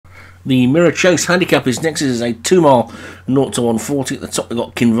The Mirror Chase Handicap is next. This is a 2 mile 0 to 140. At the top we've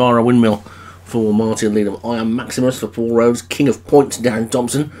got Kinvara Windmill for Martin Leadham. I Am Maximus for Paul Rhodes. King of Points, Darren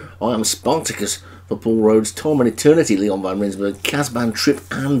Thompson. I Am Spartacus for Paul Rhodes. Time and Eternity, Leon Van Rensburg. Casban Trip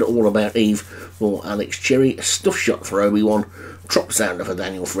and All About Eve for Alex Cherry. Stuff Shot for Obi-Wan. Trop Sounder for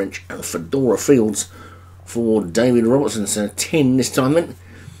Daniel French. And Fedora Fields for David Robertson. So 10 this time then.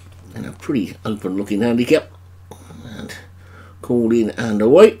 And a pretty open looking handicap. And called in and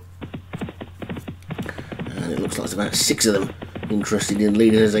away. And it looks like there's about 6 of them interested in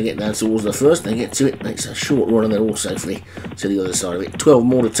leaders as they get down towards the first. They get to it, it's a short run and they're all safely to the other side of it. 12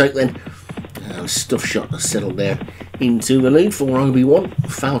 more to take then. And Stuff Shot has settled down into the lead for Obi-Wan.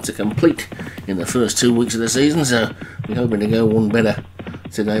 Failed to complete in the first 2 weeks of the season, so we're hoping to go one better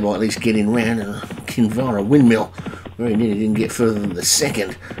today by at least getting round. And Kinvara Windmill very nearly didn't get further than the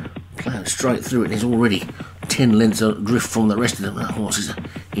second. Plowed straight through it and is already 10 lengths adrift from the rest of them. That horse is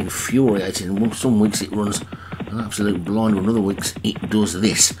infuriating. Some weeks it runs an absolute blind one, other weeks it does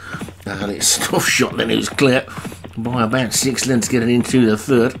this. And it's Stuff Shot then who's clear by about 6 lengths getting into the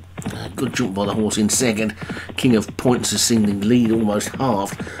third. Good jump by the horse in second. King of Points has seen the lead almost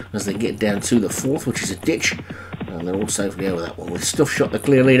halved as they get down to the fourth, which is a ditch. And they're all safely over that one with Stuff Shot the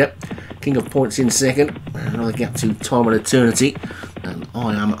clear leader. King of Points in second. And another gap to Time and Eternity. And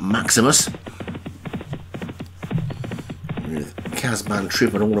I Am Maximus. With Casban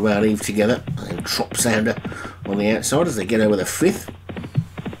Trip and All About Eve together. And then Trop Sounder on the outside as they get over the fifth.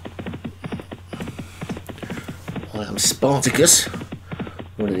 I Am Spartacus.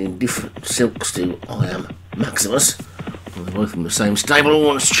 Running in different silks to I Am Maximus. Well, they're both from the same stable.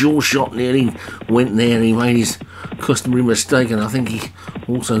 Once Sure Shot nearly went there. He made his customary mistake, and I think he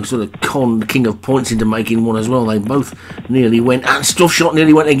also sort of conned King of Points into making one as well. They both nearly went, and Stuff Shot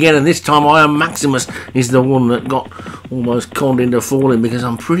nearly went again, and this time I Am Maximus is the one that got almost conned into falling, because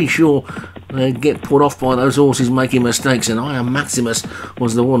I'm pretty sure they get put off by those horses making mistakes, and I Am Maximus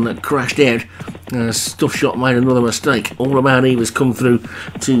was the one that crashed out. Stuff Shot made another mistake. All About Eve has come through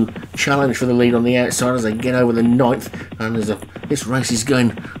to challenge for the lead on the outside as they get over the ninth, and this race is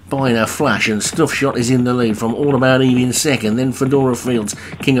going by in a flash, and Stuff Shot is in the lead from All About Eve in second, then Fedora Fields.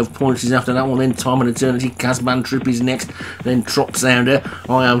 King of Points is after that one, then Time and Eternity. Casban Trip is next, then Trop Sounder.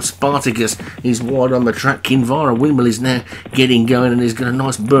 I Am Spartacus is wide on the track. Kinvara Windmill is now getting going and has got a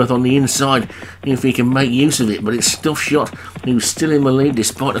nice berth on the inside if he can make use of it, but it's Stuff Shot who's still in the lead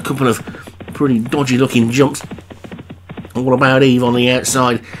despite a couple of pretty dodgy looking jumps. All About Eve on the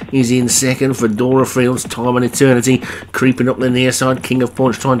outside is in second. Fedora Fields, Time and Eternity creeping up the near side. King of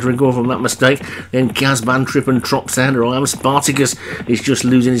Points trying to recover from that mistake. Then Casban Trip and Trop Sounder. I Am Spartacus is just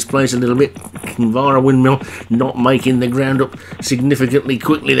losing his place a little bit. Kinvara Windmill not making the ground up significantly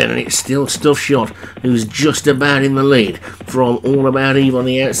quickly then, and it's still Stuff Shot who's just about in the lead from All About Eve on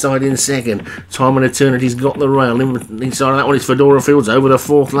the outside in second. Time and Eternity's got the rail. Inside of that one is Fedora Fields. Over the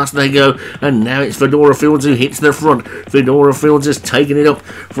fourth last they go, and now it's Fedora Fields who hits the front. Fedora Fields has taken it up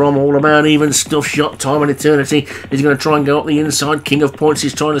from All About Even. Stuff Shot, Time and Eternity is going to try and go up the inside. King of Points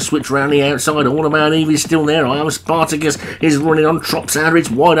is trying to switch round the outside. All About Eve is still there. I Am Spartacus is running on. Trop Sounder,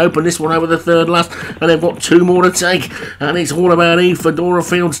 it's wide open. This one over the third last, and they've got 2 more to take. And it's All About Eve, Fedora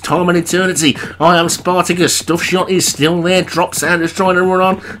Fields, Time and Eternity. I Am Spartacus. Stuff Shot is still there. Trop Sounder's trying to run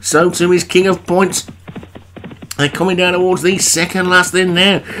on. So too is King of Points. They're coming down towards the second last then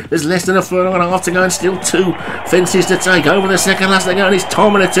now. There's less than a furlong and a half to go and still 2 fences to take. Over the second last they go, and it's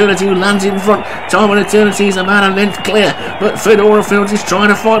Time and Eternity who lands in front. Time and Eternity is about a length clear, but Fedora Fields is trying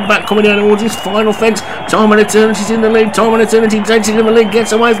to fight back, coming down towards his final fence. Time and Eternity's in the lead. Time and Eternity takes it in the lead,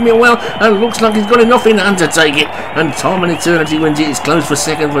 gets away from it well, and looks like he's got enough in hand to take it. And Time and Eternity wins it. It's close for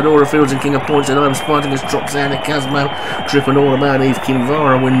second. Fedora Fields and King of Points, and I Am Spartacus, Trop Sounder, Casban Trip and All About Eve,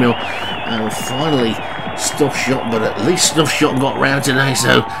 Kinvara Windmill, and finally Stuff Shot, but at least Stuff Shot got round today,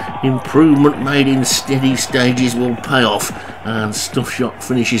 so improvement made in steady stages will pay off, and Stuff Shot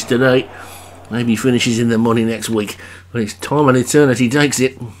finishes today, maybe finishes in the money next week, but it's Time and Eternity takes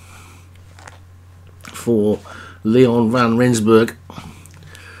it for Leon Van Rensburg,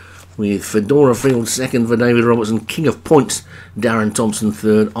 with Fedora Fields second for David Robertson. King of Points Darren Thompson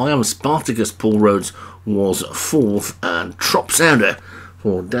third. I Am Spartacus Paul Rhodes was fourth, and Trop Sounder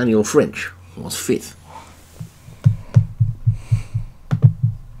for Daniel French was fifth.